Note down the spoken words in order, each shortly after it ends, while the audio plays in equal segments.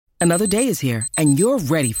Another day is here, and you're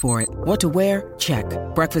ready for it. What to wear? Check.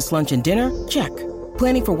 Breakfast, lunch, and dinner? Check.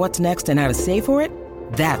 Planning for what's next and how to save for it?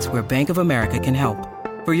 That's where Bank of America can help.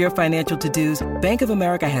 For your financial to-dos, Bank of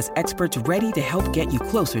America has experts ready to help get you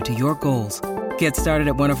closer to your goals. Get started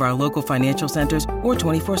at one of our local financial centers or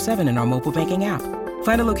 24/7 in our mobile banking app.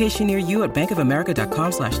 Find a location near you at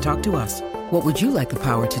bankofamerica.com/talktous. What would you like the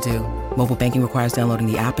power to do? Mobile banking requires downloading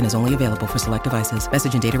the app and is only available for select devices.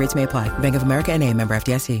 Message and data rates may apply. Bank of America N.A., member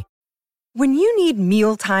FDIC. When you need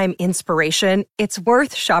mealtime inspiration, it's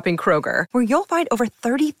worth shopping Kroger, where you'll find over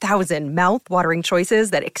 30,000 mouth-watering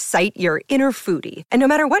choices that excite your inner foodie. And no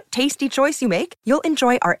matter what tasty choice you make, you'll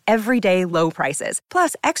enjoy our everyday low prices,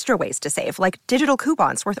 plus extra ways to save, like digital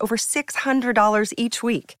coupons worth over $600 each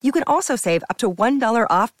week. You can also save up to $1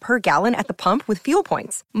 off per gallon at the pump with fuel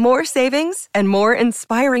points. More savings and more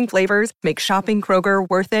inspiring flavors make shopping Kroger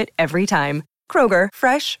worth it every time. Kroger,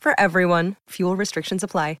 fresh for everyone. Fuel restrictions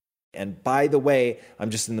apply. And by the way,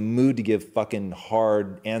 I'm just in the mood to give fucking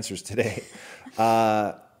hard answers today.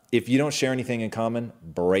 If you don't share anything in common,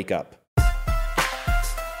 break up.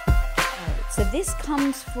 So this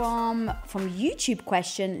comes from YouTube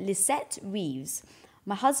question, Lisette Reeves.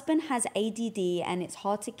 My husband has ADD and it's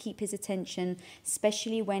hard to keep his attention,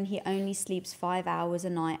 especially when he only sleeps 5 hours a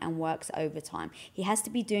night and works overtime. He has to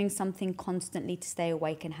be doing something constantly to stay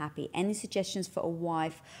awake and happy. Any suggestions for a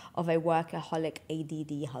wife of a workaholic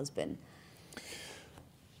ADD husband?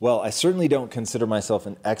 Well, I certainly don't consider myself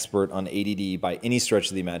an expert on ADD by any stretch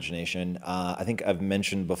of the imagination. I think I've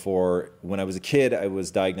mentioned before, when I was a kid, I was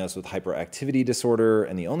diagnosed with hyperactivity disorder,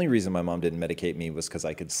 and the only reason my mom didn't medicate me was because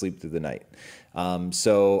I could sleep through the night.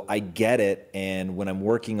 So I get it, and when I'm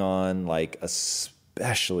working on, like,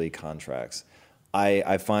 especially contracts,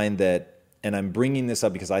 I find that, and I'm bringing this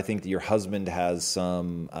up because I think that your husband has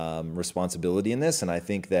some responsibility in this, and I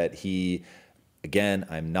think that he... Again,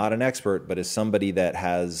 I'm not an expert, but as somebody that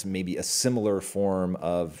has maybe a similar form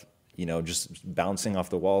of, just bouncing off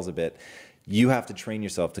the walls a bit, you have to train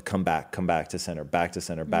yourself to come back to center, back to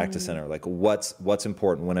center, back to center. Like what's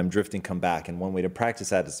important when I'm drifting, come back. And one way to practice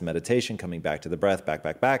that is meditation, coming back to the breath,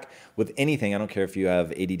 back. With anything, I don't care if you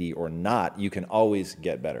have ADD or not, you can always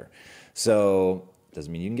get better. So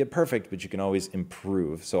doesn't mean you can get perfect, but you can always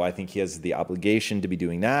improve. So I think he has the obligation to be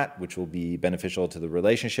doing that, which will be beneficial to the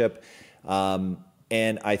relationship.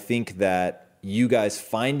 And I think that you guys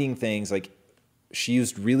finding things, like she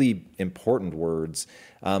used really important words,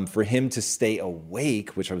 for him to stay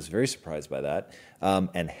awake, which I was very surprised by that,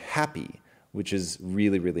 and happy, which is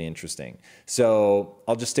really, really interesting. So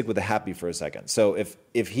I'll just stick with the happy for a second. So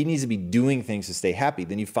if he needs to be doing things to stay happy,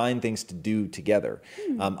 then you find things to do together.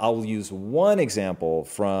 I'll use one example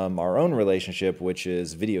from our own relationship, which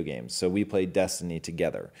is video games. So we played Destiny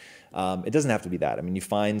together. It doesn't have to be that. I mean, you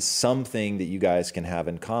find something that you guys can have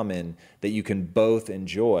in common that you can both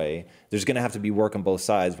enjoy. There's going to have to be work on both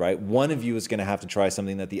sides, right? One of you is going to have to try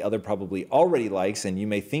something that the other probably already likes, and you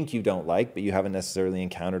may think you don't like, but you haven't necessarily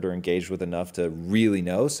encountered or engaged with enough to really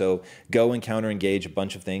know. So go encounter, engage a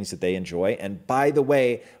bunch of things that they enjoy. And by the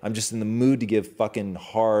way, I'm just in the mood to give fucking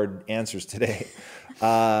hard answers today.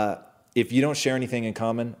 If you don't share anything in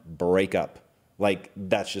common, break up. Like,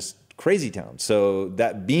 that's just crazy town. So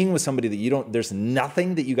that being with somebody that there's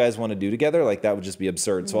nothing that you guys want to do together, like that would just be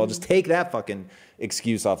absurd. So I'll just take that fucking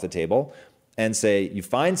excuse off the table and say, you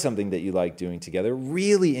find something that you like doing together,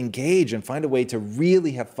 really engage and find a way to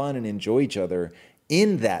really have fun and enjoy each other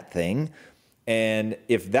in that thing. And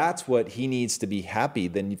if that's what he needs to be happy,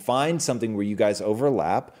 then you find something where you guys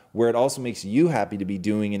overlap, where it also makes you happy to be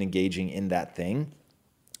doing and engaging in that thing.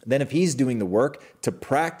 Then if he's doing the work to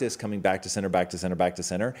practice coming back to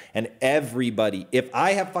center, and everybody, if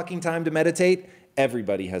I have fucking time to meditate,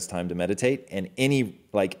 everybody has time to meditate, and any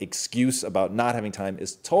excuse about not having time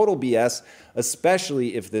is total BS,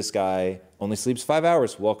 especially if this guy only sleeps 5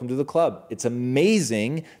 hours. Welcome to the club. It's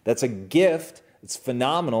amazing. That's a gift. It's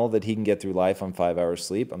phenomenal that he can get through life on 5 hours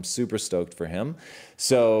sleep. I'm super stoked for him.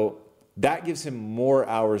 So that gives him more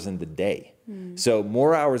hours in the day. So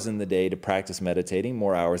more hours in the day to practice meditating,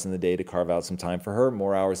 more hours in the day to carve out some time for her,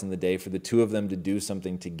 more hours in the day for the two of them to do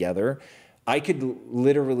something together. I could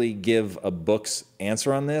literally give a book's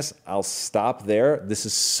answer on this. I'll stop there. This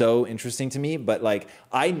is so interesting to me, but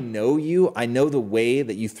I know you. I know the way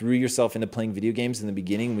that you threw yourself into playing video games in the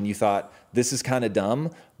beginning when you thought this is kind of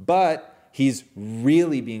dumb, but he's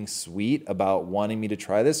really being sweet about wanting me to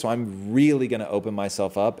try this. So I'm really going to open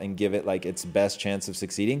myself up and give it its best chance of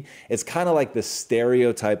succeeding. It's kind of like the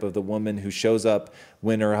stereotype of the woman who shows up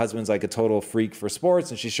when her husband's a total freak for sports,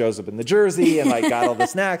 and she shows up in the jersey and got all the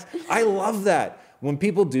snacks. I love that. When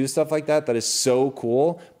people do stuff like that, that is so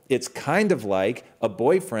cool. it's kind of like a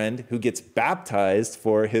boyfriend who gets baptized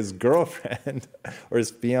for his girlfriend or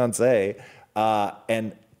his fiance,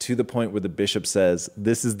 and to the point where the bishop says,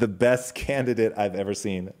 this is the best candidate I've ever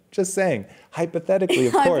seen. Just saying, hypothetically,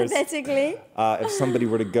 of course. Hypothetically. If somebody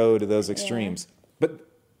were to go to those extremes. Yeah. But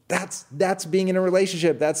that's being in a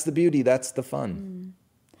relationship. That's the beauty. That's the fun.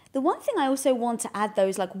 The one thing I also want to add, though,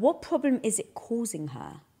 is like, what problem is it causing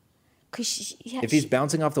her? If he's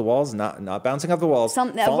bouncing off the walls, not bouncing off the walls,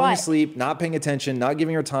 falling asleep, not paying attention, not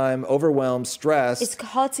giving her time, overwhelmed, stressed. It's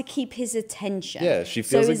hard to keep his attention. Yeah, she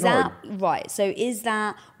feels ignored. So is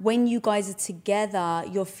that when you guys are together,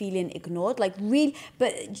 you're feeling ignored? Like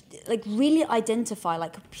really identify,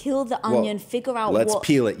 like peel the onion, figure out Let's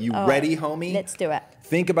peel it. You ready, homie? Let's do it.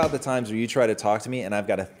 Think about the times where you try to talk to me and I've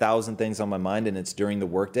got 1,000 things on my mind and it's during the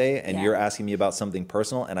workday and you're asking me about something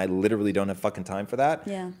personal and I literally don't have fucking time for that.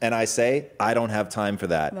 Yeah. And I say, I don't have time for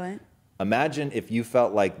that. Right. Imagine if you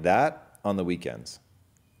felt like that on the weekends.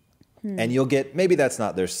 And you'll get, maybe that's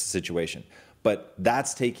not their situation, but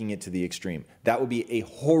that's taking it to the extreme. That would be a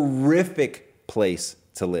horrific place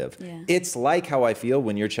to live. Yeah. It's like how I feel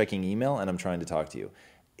when you're checking email and I'm trying to talk to you.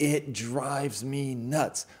 It drives me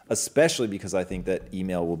nuts, especially because I think that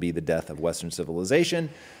email will be the death of Western civilization.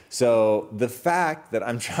 So the fact that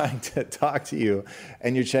I'm trying to talk to you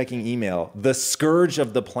and you're checking email, the scourge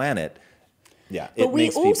of the planet,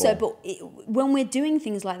 when we're doing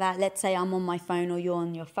things like that, let's say I'm on my phone or you're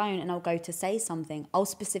on your phone and I'll go to say something, I'll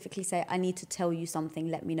specifically say, I need to tell you something,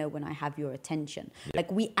 let me know when I have your attention. Yeah. Like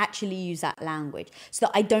we actually use that language so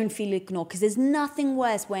that I don't feel ignored, because there's nothing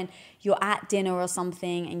worse when you're at dinner or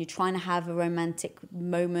something and you're trying to have a romantic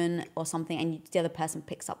moment or something and the other person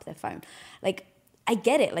picks up their phone. Like, I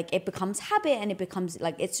get it. Like it becomes habit and it becomes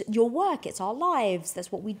like it's your work. It's our lives.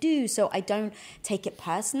 That's what we do. So I don't take it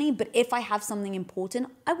personally. But if I have something important,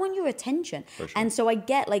 I want your attention. Sure. And so I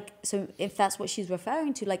get so if that's what she's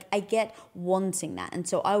referring to, I get wanting that. And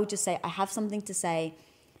so I would just say, I have something to say.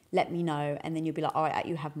 Let me know. And then you'll be like, all right,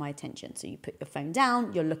 you have my attention. So you put your phone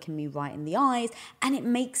down. You're looking me right in the eyes. And it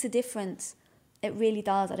makes a difference. It really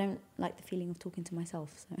does. I don't like the feeling of talking to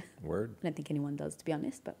myself. So Word. I don't think anyone does, to be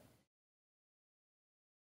honest. But